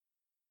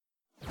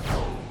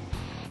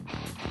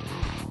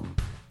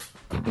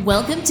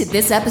Welcome to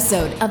this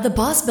episode of the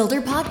Boss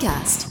Builder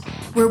Podcast,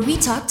 where we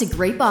talk to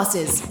great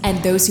bosses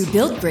and those who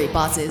build great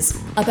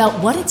bosses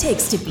about what it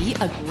takes to be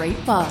a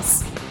great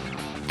boss.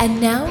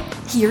 And now,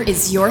 here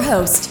is your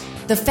host,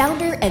 the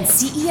founder and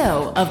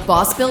CEO of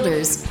Boss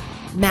Builders,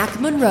 Mac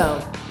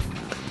Monroe.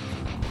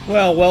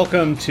 Well,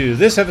 welcome to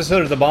this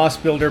episode of the Boss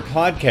Builder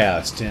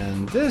Podcast.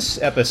 In this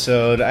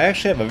episode, I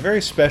actually have a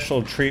very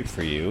special treat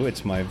for you.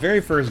 It's my very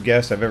first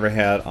guest I've ever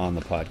had on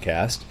the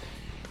podcast.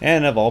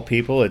 And of all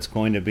people, it's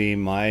going to be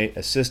my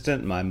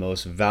assistant, my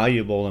most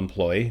valuable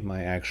employee,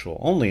 my actual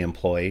only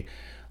employee,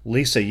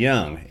 Lisa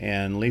Young.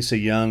 And Lisa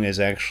Young is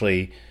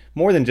actually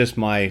more than just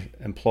my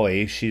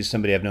employee. She's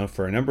somebody I've known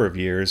for a number of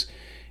years.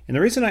 And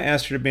the reason I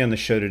asked her to be on the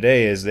show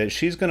today is that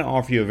she's going to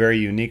offer you a very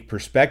unique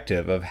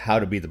perspective of how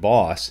to be the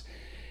boss,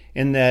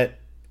 in that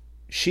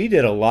she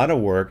did a lot of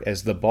work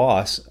as the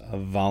boss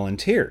of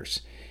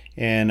volunteers.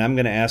 And I'm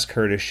going to ask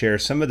her to share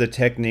some of the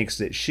techniques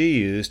that she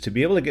used to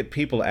be able to get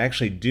people to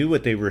actually do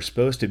what they were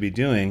supposed to be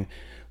doing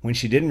when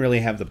she didn't really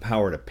have the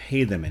power to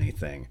pay them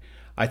anything.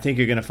 I think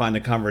you're going to find the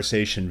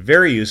conversation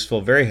very useful,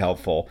 very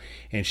helpful,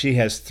 and she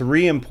has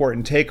 3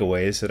 important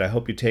takeaways that I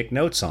hope you take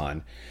notes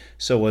on.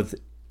 So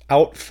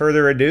without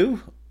further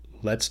ado,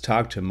 let's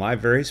talk to my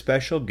very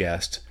special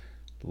guest,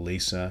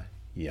 Lisa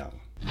Young.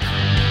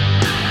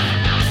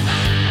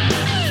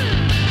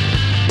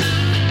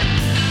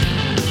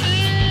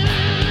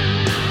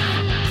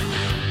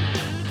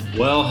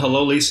 Well,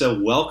 hello, Lisa.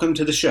 Welcome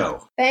to the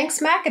show. Thanks,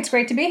 Mac. It's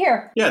great to be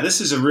here. Yeah,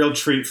 this is a real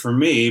treat for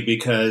me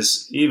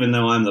because even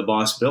though I'm the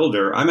boss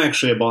builder, I'm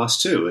actually a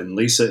boss too. And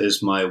Lisa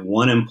is my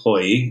one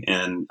employee,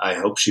 and I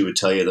hope she would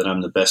tell you that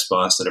I'm the best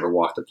boss that ever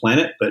walked the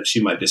planet, but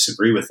she might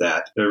disagree with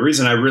that. The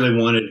reason I really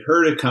wanted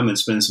her to come and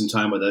spend some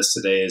time with us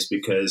today is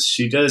because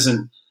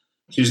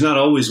she's not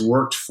always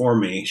worked for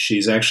me.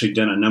 She's actually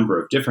done a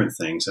number of different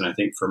things. And I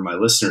think for my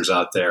listeners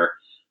out there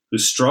who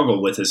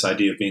struggle with this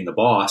idea of being the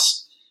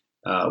boss,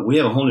 we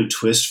have a whole new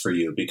twist for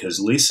you because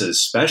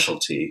Lisa's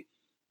specialty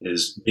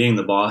is being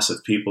the boss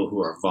of people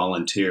who are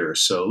volunteers.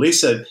 So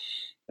Lisa,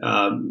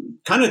 kind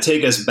of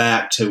take us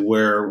back to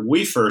where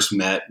we first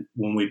met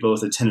when we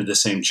both attended the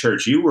same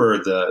church. You were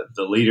the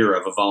leader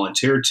of a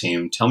volunteer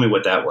team. Tell me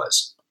what that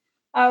was.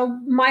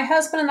 My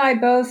husband and I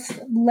both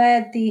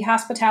led the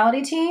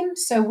hospitality team.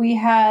 So we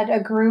had a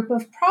group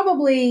of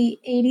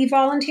probably 80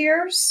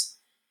 volunteers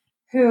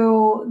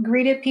who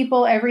greeted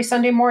people every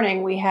Sunday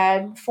morning. We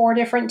had 4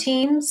 different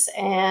teams,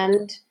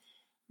 and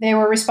they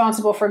were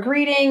responsible for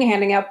greeting,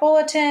 handing out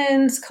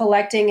bulletins,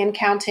 collecting and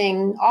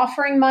counting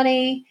offering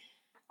money,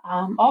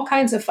 all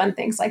kinds of fun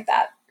things like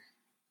that.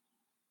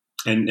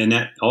 And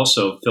that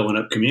also filling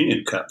up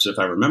communion cups, if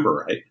I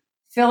remember right.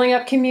 Filling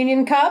up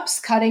communion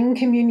cups, cutting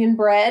communion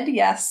bread,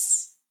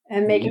 yes,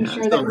 and making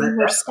sure that we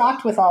were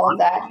stocked with all of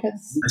that.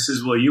 This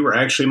is, well, you were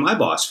actually my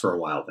boss for a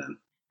while then.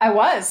 I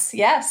was,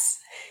 yes.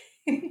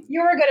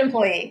 You were a good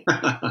employee.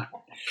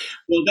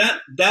 Well,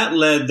 that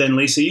led then,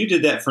 Lisa, you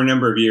did that for a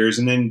number of years,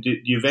 and then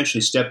you eventually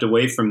stepped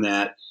away from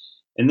that.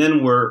 And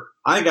then where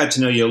I got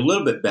to know you a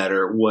little bit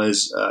better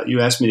was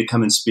you asked me to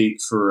come and speak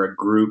for a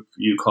group.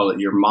 You call it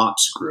your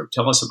MOPS group.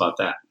 Tell us about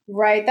that.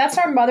 Right. That's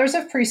our Mothers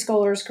of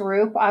Preschoolers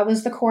group. I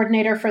was the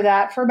coordinator for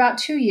that for about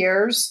 2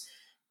 years.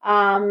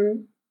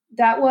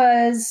 That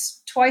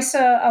was twice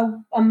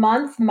a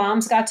month.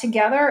 Moms got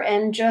together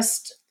and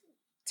just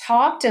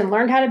talked and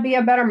learned how to be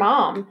a better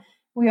mom.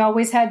 We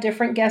always had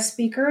different guest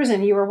speakers,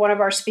 and you were one of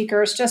our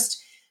speakers, just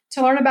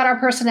to learn about our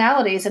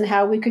personalities and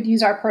how we could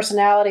use our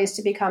personalities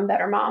to become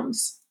better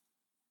moms.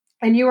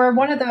 And you were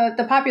one of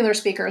the popular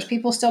speakers.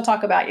 People still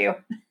talk about you.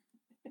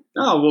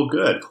 Oh, well,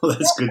 good. Well,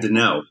 that's good to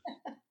know.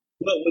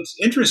 Well, what's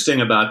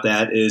interesting about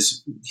that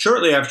is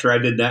shortly after I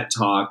did that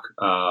talk,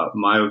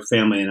 my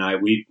family and I,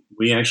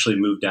 we actually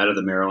moved out of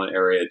the Maryland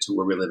area to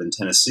where we live in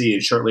Tennessee.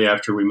 And shortly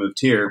after we moved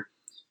here,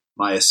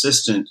 my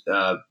assistant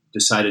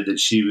decided that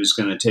she was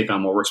going to take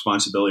on more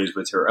responsibilities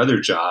with her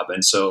other job,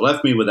 and so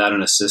left me without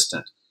an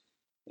assistant.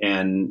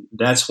 And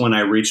that's when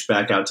I reached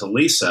back out to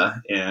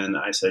Lisa, and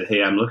I said,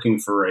 hey, I'm looking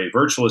for a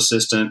virtual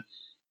assistant,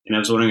 and I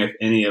was wondering if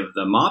any of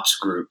the MOPS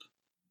group,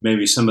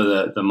 maybe some of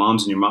the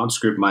moms in your MOPS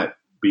group might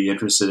be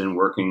interested in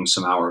working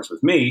some hours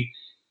with me.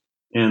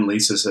 And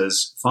Lisa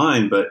says,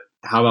 fine, but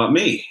how about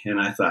me? And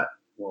I thought,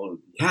 well,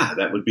 yeah,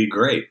 that would be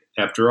great.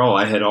 After all,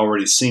 I had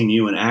already seen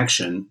you in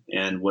action,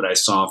 and what I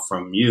saw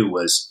from you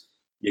was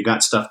you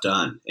got stuff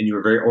done, and you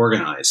were very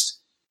organized.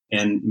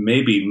 And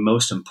maybe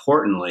most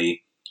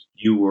importantly,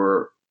 you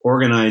were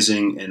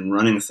organizing and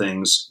running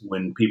things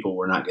when people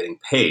were not getting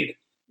paid.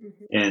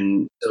 Mm-hmm.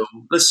 And so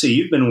let's see,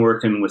 you've been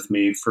working with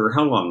me for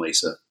how long,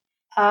 Lisa?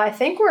 I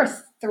think we're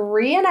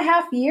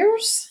 3.5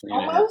 years.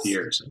 3.5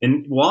 years.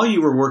 And while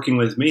you were working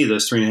with me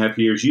those 3.5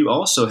 years, you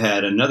also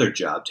had another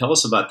job. Tell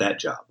us about that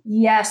job.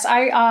 Yes,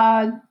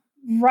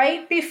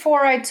 right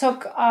before I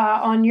took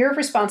on your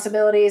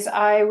responsibilities,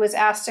 I was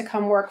asked to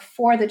come work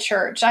for the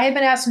church. I had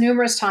been asked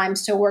numerous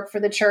times to work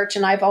for the church,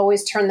 and I've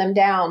always turned them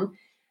down.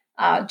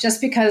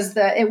 just because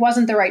it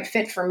wasn't the right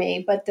fit for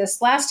me. But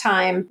this last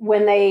time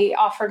when they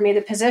offered me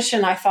the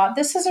position, I thought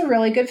this is a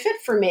really good fit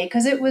for me,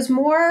 because it was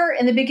more,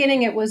 in the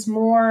beginning, it was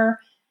more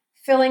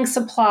filling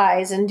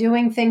supplies and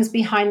doing things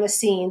behind the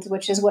scenes,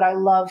 which is what I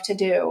love to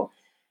do.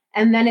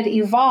 And then it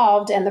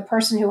evolved, and the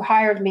person who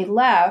hired me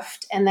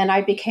left, and then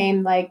I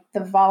became like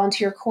the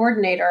volunteer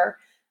coordinator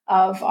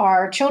of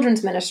our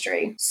children's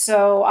ministry.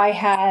 So I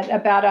had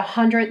about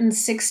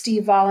 160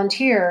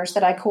 volunteers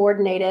that I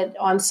coordinated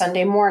on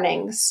Sunday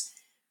mornings.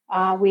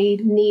 We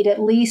need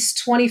at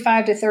least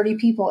 25 to 30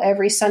 people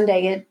every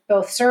Sunday at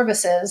both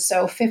services,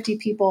 so 50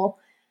 people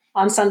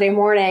on Sunday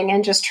morning,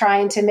 and just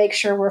trying to make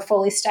sure we're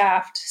fully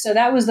staffed. So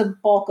that was the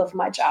bulk of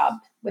my job,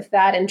 with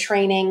that and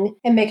training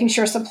and making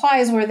sure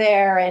supplies were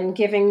there and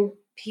giving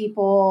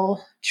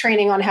people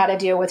training on how to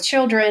deal with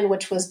children,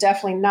 which was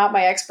definitely not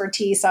my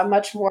expertise. I'm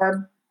much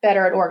more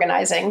better at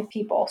organizing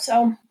people.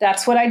 So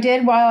that's what I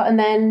did and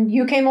then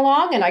you came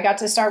along and I got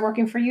to start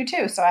working for you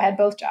too. So I had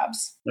both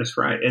jobs. That's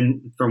right.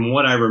 And from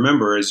what I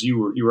remember is you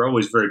were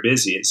always very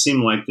busy. It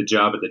seemed like the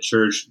job at the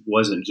church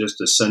wasn't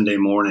just a Sunday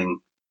morning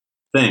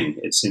thing.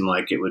 It seemed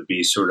like it would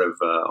be sort of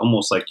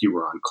almost like you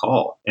were on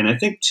call. And I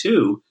think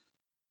too,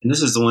 and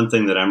this is the one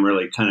thing that I'm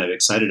really kind of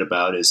excited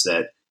about, is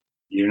that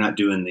you're not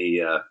doing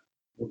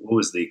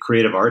the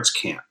creative arts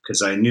camp,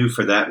 because I knew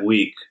for that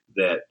week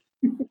that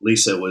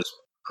Lisa was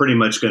pretty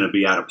much going to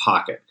be out of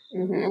pocket.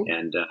 Mm-hmm.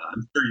 And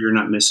I'm sure you're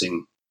not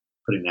missing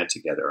putting that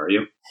together, are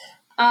you?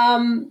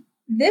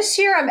 This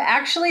year, I'm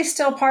actually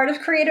still part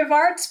of creative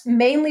arts,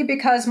 mainly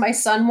because my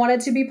son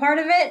wanted to be part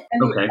of it.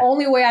 And The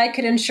only way I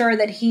could ensure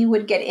that he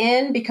would get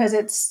in, because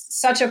it's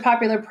such a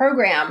popular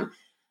program,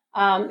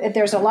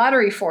 there's a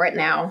lottery for it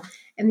now.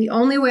 And the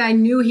only way I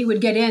knew he would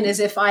get in is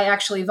if I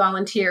actually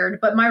volunteered.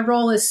 But my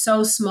role is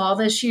so small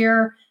this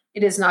year,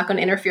 it is not going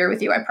to interfere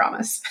with you, I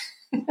promise.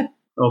 Okay,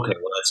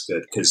 well, that's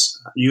good, because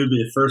you'd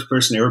be the first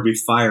person to ever be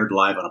fired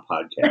live on a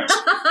podcast.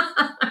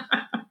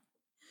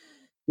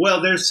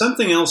 Well, there's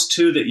something else,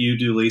 too, that you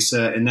do,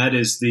 Lisa, and that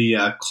is the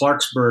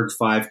Clarksburg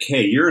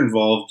 5K. You're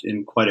involved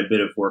in quite a bit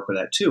of work with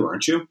that, too,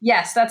 aren't you?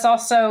 Yes,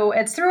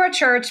 it's through a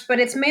church, but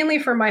it's mainly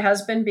for my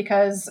husband,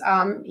 because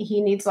he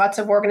needs lots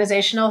of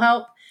organizational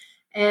help.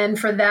 And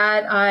for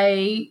that,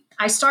 I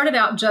started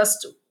out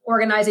just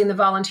organizing the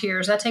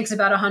volunteers. That takes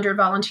about 100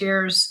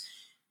 volunteers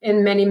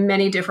in many,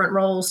 many different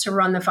roles to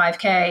run the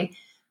 5K.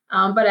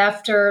 But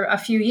after a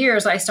few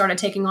years, I started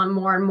taking on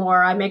more and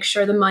more. I make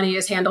sure the money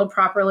is handled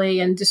properly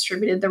and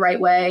distributed the right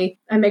way.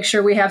 I make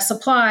sure we have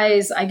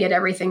supplies. I get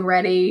everything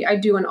ready. I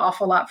do an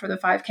awful lot for the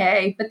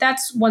 5K, but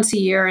that's once a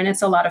year, and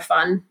it's a lot of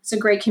fun. It's a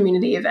great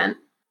community event.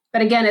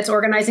 But again, it's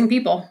organizing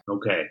people.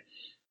 Okay.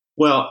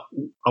 Well,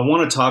 I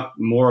want to talk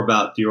more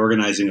about the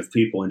organizing of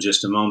people in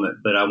just a moment,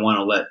 but I want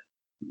to let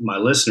my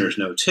listeners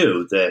know,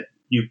 too, that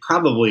you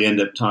probably end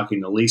up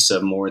talking to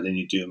Lisa more than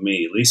you do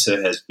me. Lisa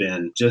has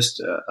been just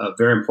a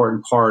very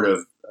important part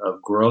of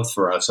growth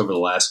for us over the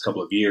last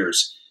couple of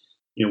years.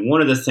 You know,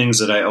 one of the things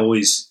that I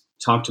always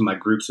talk to my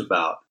groups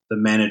about, the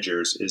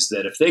managers, is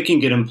that if they can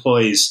get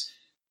employees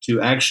to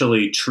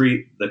actually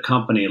treat the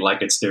company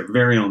like it's their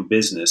very own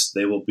business,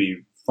 they will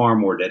be far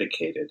more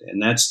dedicated.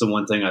 And that's the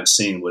one thing I've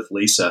seen with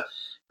Lisa.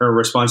 Her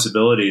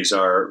responsibilities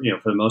are,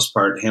 for the most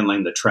part,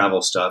 handling the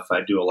travel stuff. I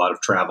do a lot of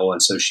travel,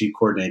 and so she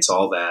coordinates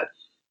all that.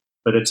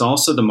 But it's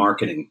also the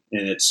marketing,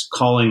 and it's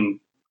calling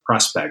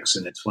prospects.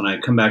 And it's when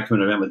I come back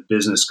from an event with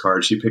business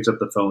cards, she picks up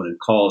the phone and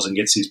calls and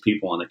gets these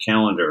people on the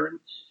calendar. And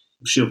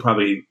she'll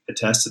probably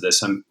attest to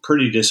this. I'm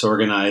pretty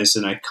disorganized,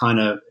 and I kind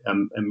of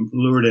am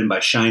lured in by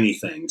shiny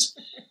things.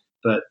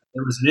 But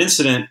there was an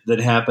incident that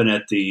happened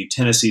at the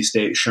Tennessee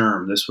State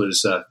SHRM. This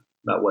was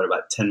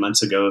about 10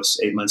 months ago,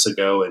 8 months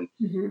ago. And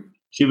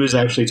she was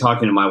actually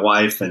talking to my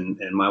wife, and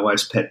my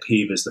wife's pet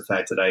peeve is the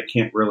fact that I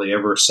can't really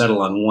ever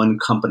settle on one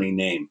company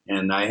name.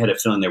 And I had a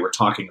feeling they were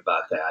talking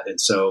about that.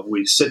 And so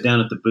we sit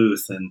down at the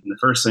booth, and the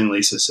first thing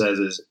Lisa says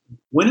is,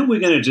 when are we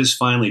going to just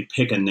finally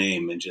pick a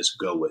name and just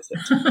go with it?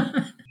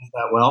 I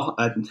thought, well,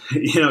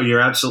 you're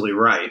absolutely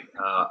right.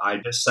 I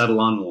just settle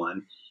on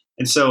one.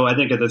 And so I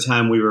think at the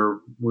time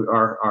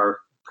our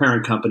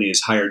parent company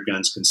is Hired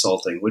Guns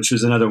Consulting, which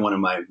was another one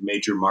of my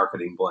major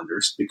marketing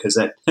blunders, because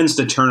that tends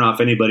to turn off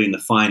anybody in the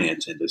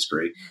finance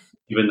industry,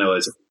 even though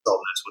as a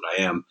consultant, that's what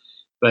I am.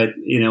 But,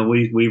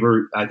 we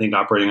were, I think,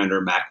 operating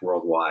under Mac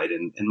Worldwide,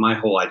 and my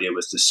whole idea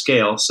was to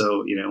scale.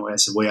 So, I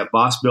said, we have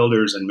Boss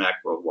Builders and Mac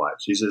Worldwide.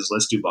 She says,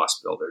 let's do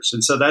Boss Builders.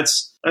 And so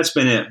that's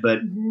been it. But,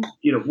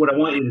 what I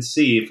want you to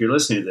see, if you're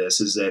listening to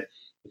this, is that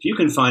if you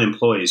can find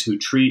employees who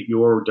treat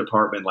your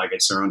department like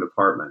it's their own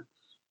department,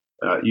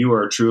 you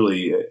are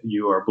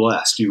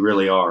blessed. You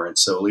really are. And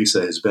so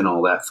Lisa has been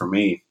all that for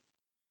me.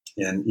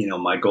 And,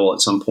 my goal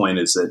at some point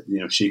is that,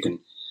 she can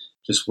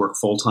just work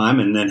full time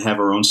and then have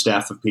her own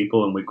staff of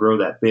people, and we grow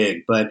that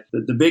big. But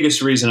the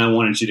biggest reason I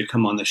wanted you to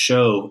come on the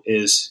show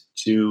is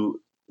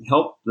to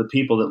help the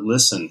people that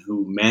listen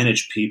who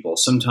manage people.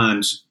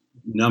 Sometimes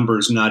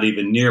numbers not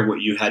even near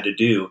what you had to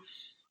do.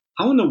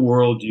 How in the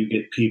world do you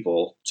get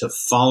people to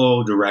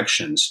follow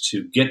directions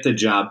to get the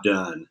job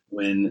done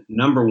when,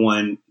 number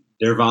one,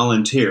 they're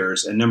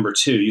volunteers. And number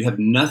two, you have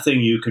nothing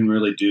you can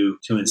really do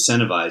to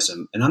incentivize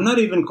them. And I'm not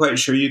even quite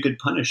sure you could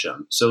punish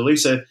them. So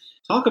Lisa,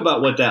 talk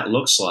about what that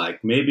looks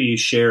like. Maybe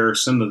share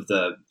some of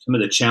the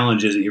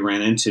challenges that you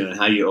ran into and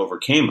how you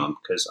overcame them,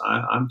 because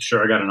I'm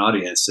sure I got an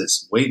audience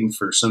that's waiting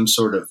for some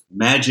sort of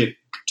magic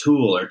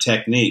tool or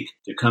technique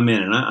to come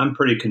in. And I'm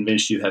pretty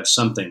convinced you have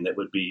something that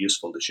would be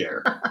useful to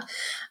share.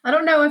 I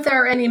don't know if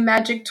there are any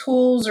magic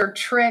tools or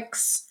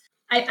tricks.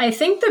 I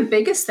think the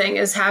biggest thing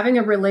is having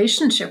a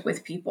relationship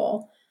with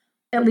people.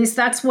 At least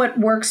that's what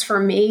works for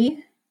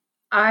me.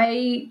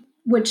 I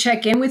would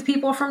check in with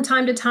people from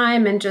time to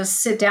time and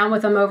just sit down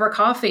with them over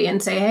coffee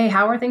and say, hey,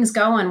 how are things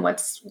going?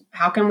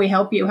 How can we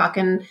help you? How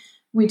can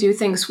we do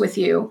things with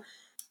you?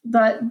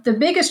 But the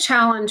biggest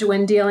challenge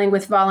when dealing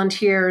with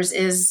volunteers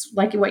is,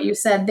 like what you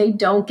said, they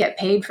don't get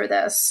paid for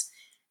this.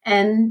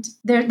 And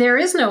there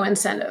is no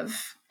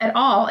incentive at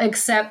all,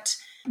 except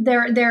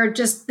their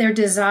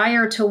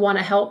desire to want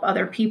to help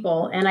other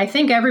people. And I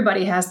think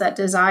everybody has that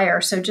desire.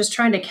 So just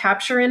trying to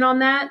capture in on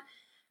that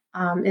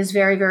is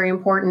very, very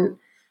important.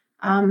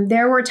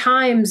 There were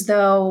times,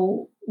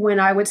 though,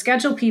 when I would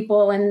schedule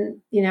people and,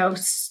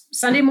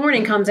 Sunday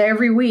morning comes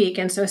every week.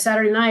 And so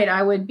Saturday night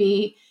I would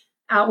be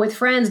out with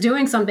friends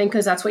doing something,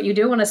 because that's what you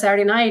do on a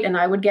Saturday night. And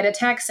I would get a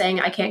text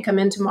saying, I can't come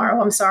in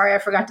tomorrow. I'm sorry, I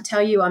forgot to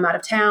tell you I'm out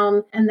of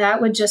town. And that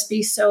would just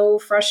be so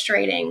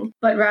frustrating.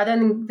 But rather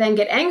than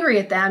get angry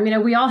at them,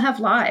 we all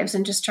have lives,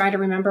 and just try to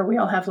remember we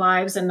all have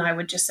lives. And I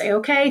would just say,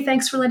 okay,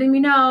 thanks for letting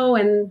me know.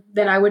 And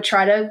then I would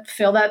try to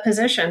fill that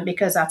position,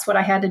 because that's what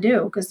I had to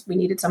do, because we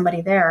needed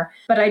somebody there.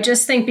 But I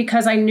just think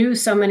because I knew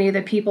so many of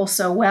the people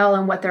so well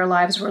and what their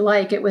lives were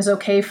like, it was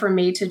okay for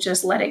me to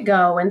just let it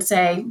go and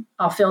say,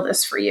 I'll fill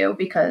this for you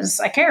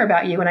because I care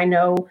about you and I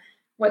know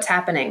what's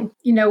happening.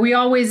 We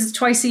always,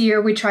 twice a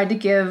year, we tried to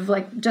give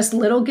just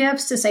little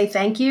gifts to say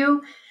thank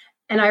you.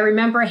 And I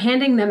remember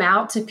handing them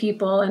out to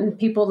people and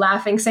people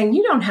laughing, saying,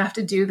 you don't have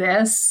to do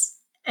this.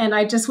 And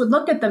I just would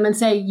look at them and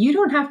say, you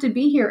don't have to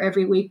be here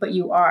every week, but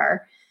you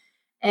are.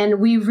 And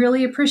we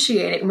really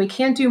appreciate it. And we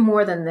can't do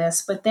more than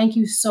this, but thank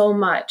you so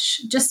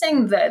much. Just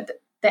saying that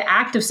the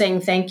act of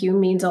saying thank you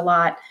means a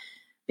lot.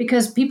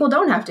 Because people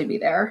don't have to be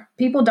there.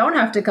 People don't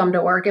have to come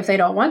to work if they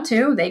don't want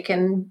to. They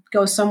can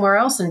go somewhere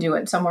else and do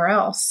it somewhere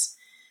else.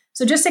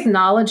 So just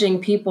acknowledging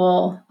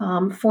people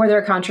for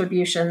their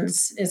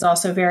contributions is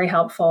also very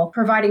helpful.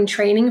 Providing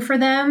training for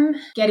them,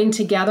 getting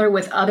together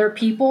with other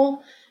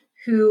people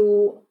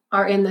who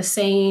are in the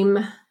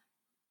same.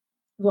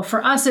 Well,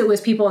 for us, it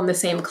was people in the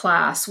same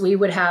class. We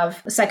would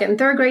have second and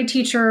third grade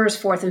teachers,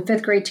 fourth and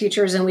fifth grade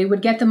teachers, and we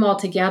would get them all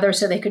together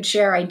so they could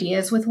share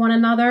ideas with one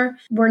another.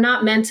 We're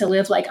not meant to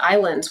live like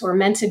islands. We're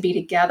meant to be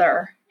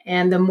together.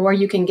 And the more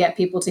you can get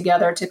people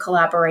together to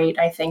collaborate,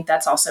 I think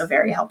that's also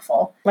very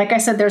helpful. Like I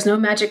said, there's no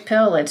magic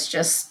pill. It's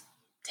just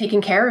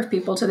taking care of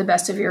people to the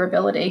best of your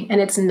ability. And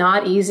it's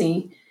not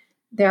easy.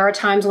 There are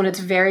times when it's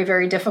very,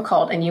 very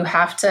difficult and you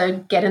have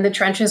to get in the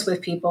trenches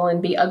with people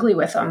and be ugly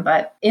with them.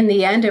 But in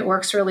the end, it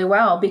works really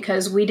well,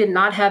 because we did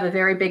not have a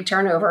very big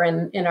turnover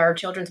in our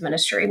children's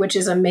ministry, which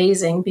is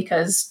amazing,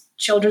 because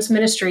children's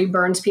ministry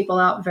burns people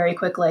out very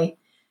quickly.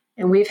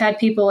 And we've had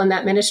people in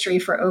that ministry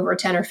for over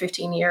 10 or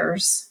 15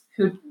 years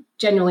who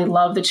genuinely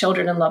love the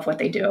children and love what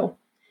they do.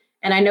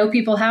 And I know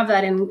people have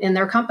that in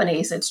their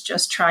companies. It's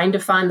just trying to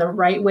find the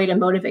right way to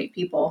motivate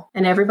people.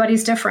 And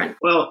everybody's different.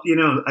 Well,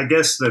 I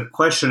guess the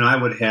question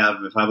I would have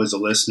if I was a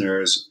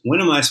listener is,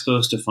 when am I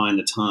supposed to find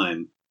the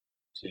time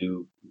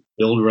to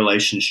build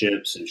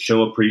relationships and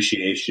show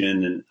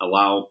appreciation and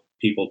allow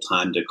people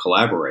time to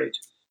collaborate?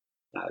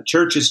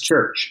 Church is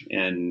church,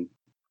 and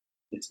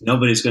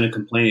nobody's going to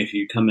complain if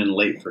you come in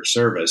late for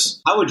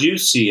service. How would you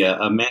see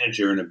a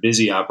manager in a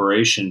busy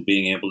operation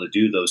being able to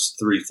do those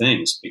three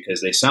things?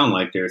 Because they sound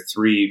like they're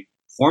three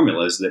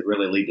formulas that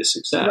really lead to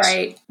success.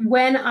 Right.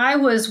 When I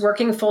was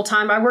working full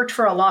time, I worked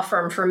for a law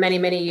firm for many,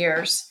 many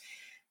years.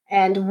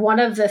 And one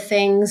of the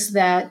things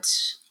that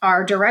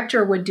our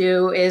director would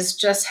do is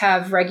just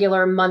have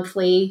regular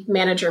monthly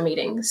manager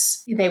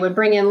meetings. They would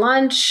bring in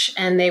lunch,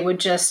 and they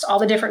would all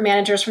the different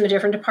managers from the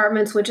different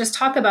departments would just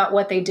talk about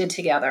what they did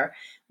together,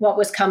 what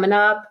was coming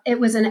up. It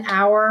was an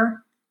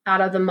hour out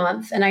of the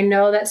month. And I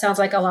know that sounds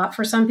like a lot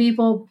for some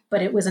people,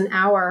 but it was an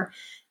hour.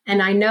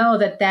 And I know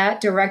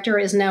that director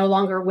is no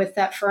longer with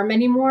that firm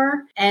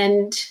anymore.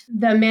 And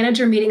the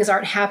manager meetings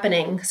aren't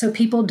happening. So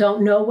people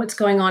don't know what's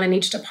going on in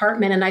each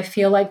department. And I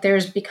feel like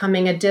there's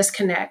becoming a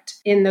disconnect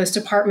in those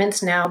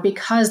departments now,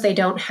 because they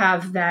don't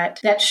have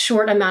that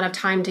short amount of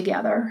time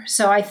together.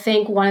 So I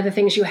think one of the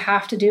things you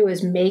have to do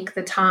is make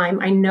the time.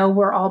 I know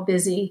we're all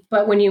busy,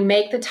 but when you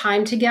make the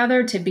time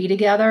together to be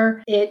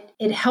together, it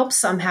helps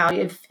somehow.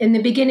 If in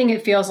the beginning,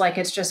 it feels like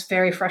it's just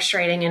very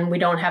frustrating and we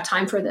don't have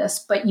time for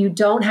this, but you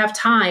don't have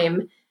time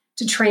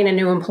to train a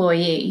new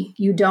employee.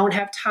 You don't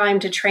have time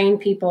to train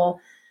people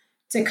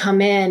to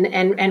come in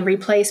and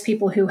replace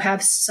people who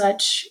have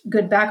such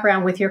good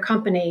background with your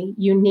company.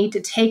 You need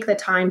to take the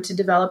time to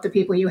develop the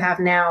people you have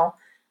now,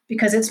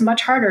 because it's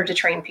much harder to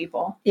train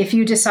people. If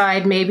you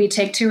decide maybe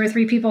take 2 or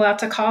 3 people out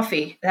to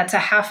coffee, that's a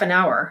half an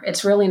hour.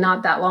 It's really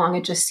not that long.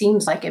 It just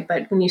seems like it.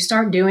 But when you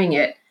start doing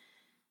it,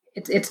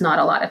 it's not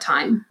a lot of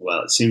time.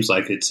 Well, it seems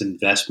like it's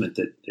investment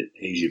that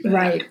pays you back.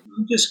 Right.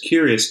 I'm just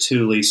curious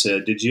too, Lisa,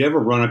 did you ever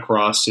run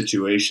across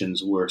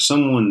situations where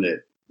someone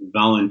that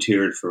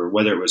volunteered for,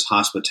 whether it was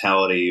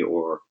hospitality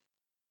or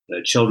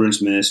the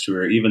children's ministry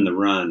or even the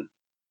run,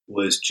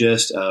 was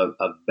just a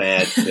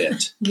bad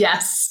fit?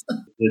 Yes.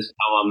 Just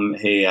tell them,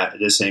 hey,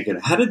 this ain't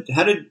gonna. How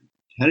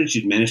did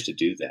you manage to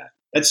do that?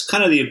 That's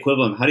kind of the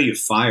equivalent of how do you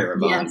fire a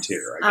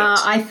volunteer? Yes. I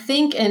guess. I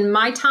think in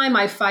my time,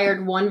 I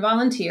fired 1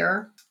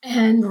 volunteer.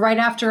 And right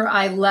after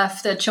I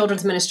left the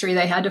children's ministry,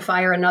 they had to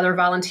fire another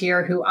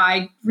volunteer who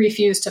I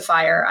refused to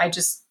fire.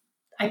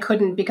 I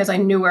couldn't, because I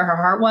knew where her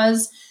heart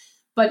was,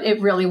 but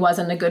it really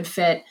wasn't a good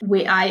fit.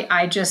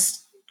 I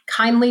just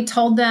kindly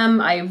told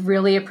them, I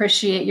really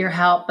appreciate your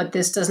help, but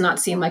this does not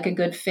seem like a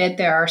good fit.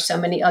 There are so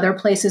many other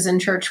places in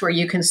church where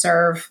you can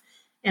serve,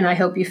 and I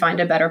hope you find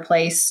a better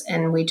place.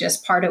 And we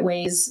just parted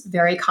ways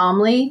very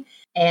calmly.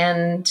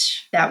 And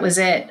that was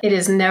it. It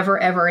is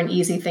never, ever an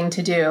easy thing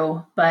to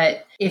do.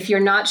 But if you're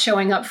not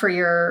showing up for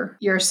your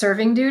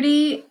serving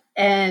duty,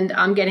 and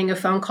I'm getting a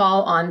phone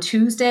call on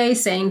Tuesday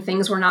saying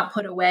things were not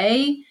put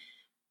away,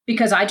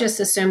 because I just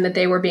assumed that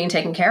they were being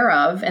taken care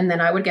of. And then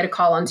I would get a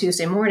call on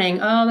Tuesday morning,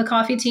 oh, the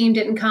coffee team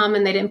didn't come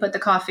and they didn't put the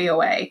coffee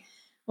away.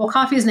 Well,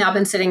 coffee has now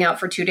been sitting out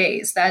for 2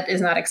 days. That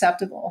is not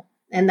acceptable.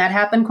 And that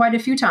happened quite a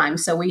few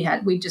times. So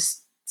we just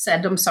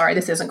said, I'm sorry,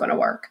 this isn't going to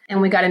work.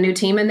 And we got a new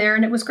team in there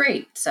and it was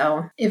great.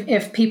 So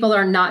if people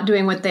are not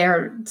doing what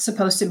they're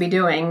supposed to be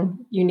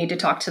doing, you need to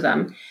talk to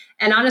them.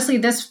 And honestly,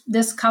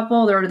 this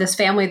couple or this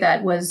family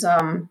that was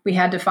we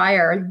had to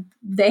fire,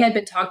 they had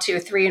been talked to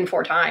 3 and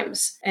 4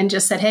 times and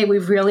just said, hey, we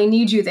really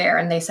need you there.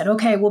 And they said,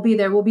 okay, we'll be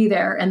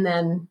there. And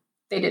then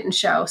they didn't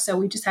show. So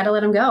we just had to let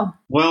them go.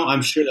 Well,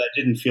 I'm sure that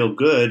didn't feel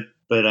good.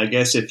 But I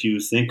guess if you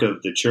think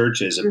of the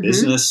church as a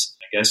business,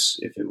 I guess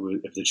if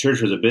the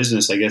church was a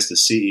business, I guess the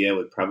CEO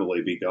would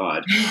probably be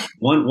God.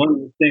 One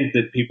would think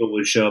that people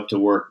would show up to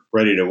work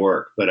ready to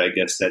work, but I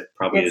guess that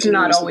probably it's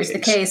not always the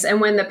case. And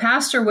when the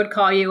pastor would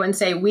call you and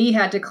say, we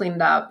had to clean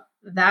it up,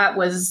 that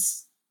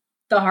was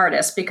the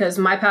hardest, because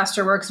my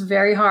pastor works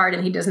very hard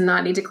and he does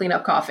not need to clean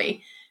up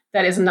coffee.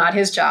 That is not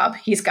his job.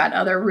 He's got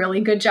other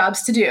really good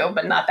jobs to do,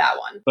 but not that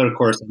one. But of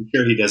course, I'm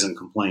sure he doesn't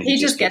complain. He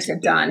just gets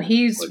it done.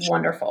 He's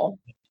wonderful.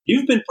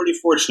 You've been pretty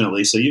fortunate,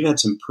 Lisa. You've had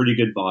some pretty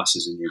good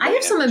bosses in your day. I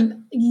have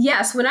some,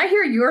 yes. When I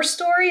hear your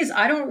stories,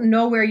 I don't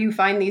know where you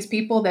find these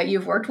people that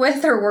you've worked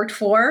with or worked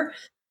for,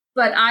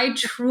 but I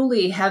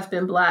truly have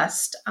been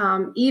blessed.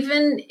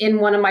 Even in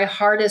one of my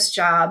hardest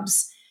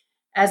jobs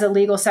as a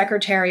legal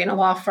secretary in a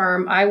law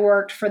firm, I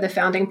worked for the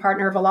founding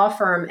partner of a law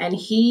firm, and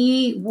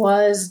he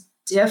was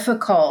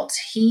difficult.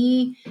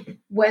 He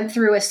went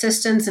through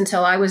assistance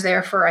until I was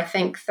there for, I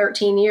think,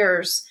 13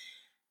 years.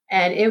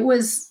 And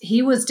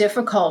he was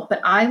difficult, but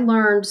I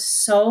learned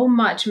so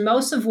much.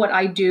 Most of what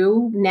I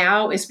do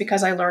now is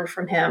because I learned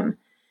from him.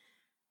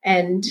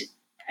 And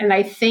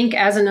I think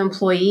as an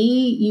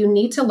employee, you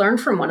need to learn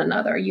from one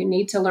another. You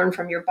need to learn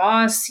from your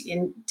boss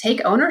and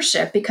take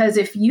ownership, because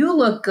if you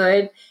look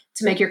good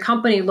to make your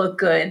company look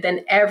good,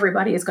 then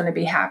everybody is going to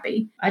be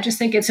happy. I just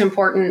think it's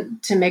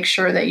important to make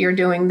sure that you're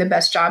doing the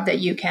best job that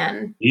you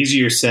can.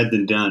 Easier said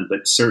than done,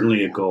 but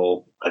certainly a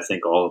goal I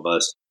think all of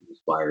us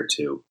aspire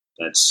to.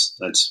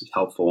 That's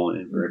helpful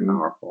and very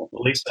powerful.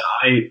 Well, Lisa,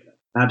 I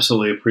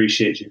absolutely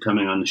appreciate you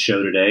coming on the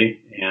show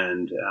today.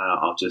 And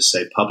I'll just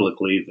say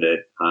publicly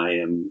that I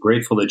am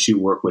grateful that you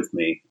work with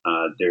me.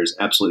 There's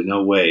absolutely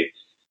no way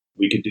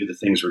we could do the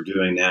things we're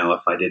doing now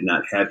if I did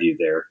not have you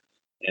there.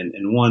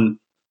 And one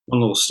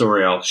little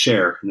story I'll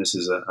share, and this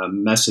is a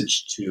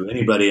message to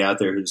anybody out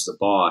there who's the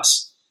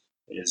boss,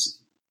 this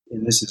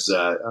is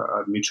a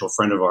mutual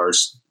friend of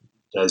ours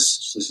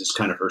this is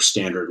kind of her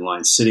standard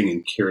line, sitting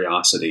in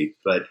curiosity.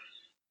 But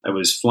I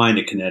was flying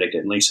to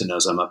Connecticut, and Lisa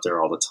knows I'm up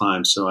there all the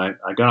time. So I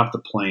got off the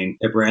plane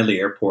at Bradley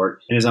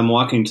Airport. And as I'm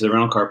walking to the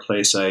rental car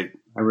place, I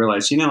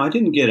realized, I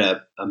didn't get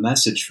a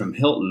message from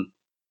Hilton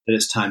that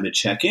it's time to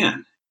check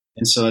in.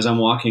 And so as I'm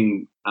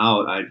walking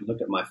out, I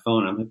look at my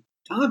phone. I'm like,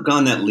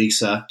 doggone that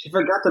Lisa. She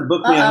forgot to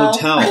book me a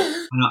hotel.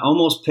 And I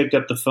almost picked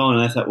up the phone,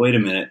 and I thought, wait a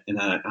minute. And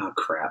I thought, oh,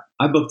 crap.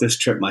 I booked this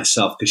trip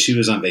myself because she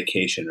was on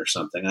vacation or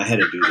something. I had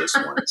to do this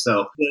one.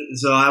 So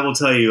I will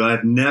tell you,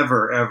 I've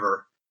never,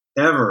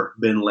 ever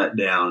been let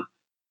down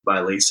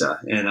by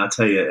Lisa. And I'll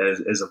tell you,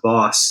 as a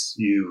boss,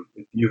 you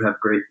have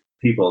great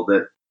people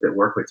that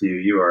work with you.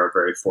 You are a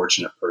very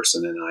fortunate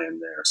person, and I am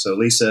there. So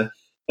Lisa,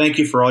 thank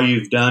you for all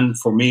you've done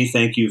for me.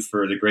 Thank you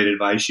for the great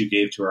advice you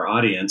gave to our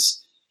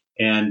audience.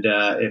 And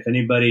if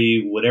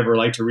anybody would ever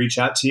like to reach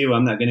out to you,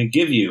 I'm not going to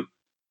give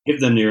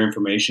them your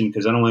information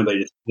because I don't want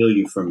anybody to steal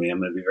you from me. I'm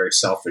going to be very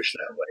selfish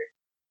that way.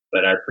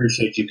 But I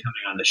appreciate you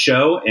coming on the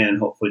show, and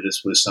hopefully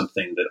this was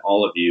something that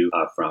all of you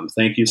from.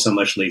 Thank you so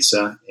much,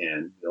 Lisa.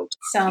 And we'll talk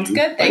Sounds to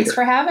you good. later. Thanks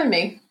for having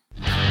me.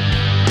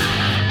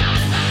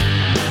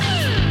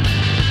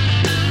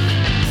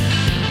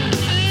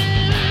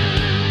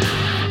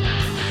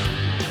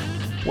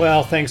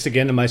 Well, thanks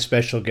again to my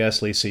special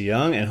guest, Lisa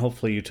Young, and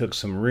hopefully you took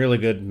some really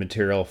good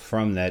material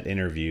from that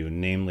interview,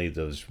 namely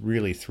those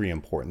really 3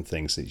 important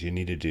things that you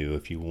need to do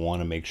if you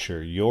want to make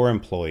sure your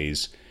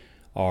employees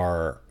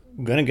are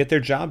going to get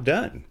their job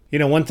done. You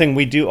know, one thing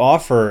we do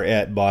offer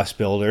at Boss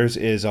Builders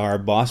is our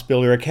Boss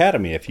Builder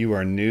Academy. If you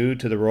are new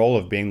to the role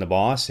of being the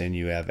boss and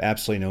you have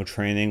absolutely no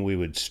training, we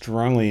would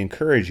strongly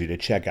encourage you to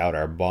check out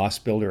our Boss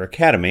Builder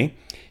Academy.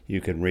 You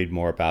can read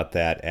more about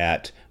that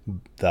at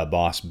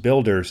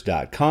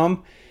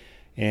thebossbuilders.com,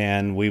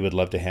 and we would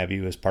love to have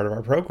you as part of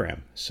our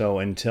program. So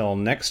until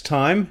next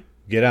time,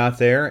 get out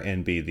there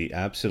and be the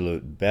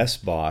absolute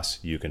best boss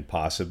you can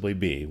possibly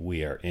be.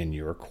 We are in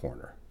your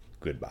corner.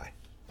 Goodbye.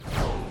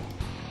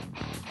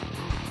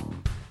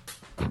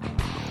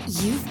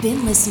 You've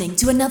been listening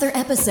to another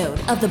episode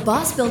of the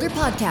Boss Builder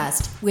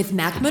Podcast with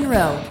Mac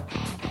Monroe.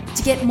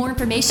 To get more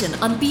information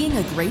on being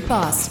a great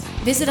boss,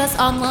 visit us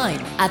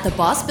online at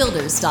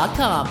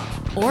thebossbuilders.com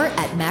or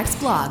at Mac's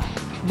blog,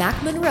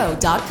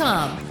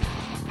 macmonroe.com.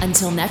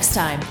 Until next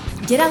time,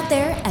 get out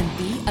there and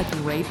be a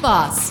great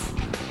boss.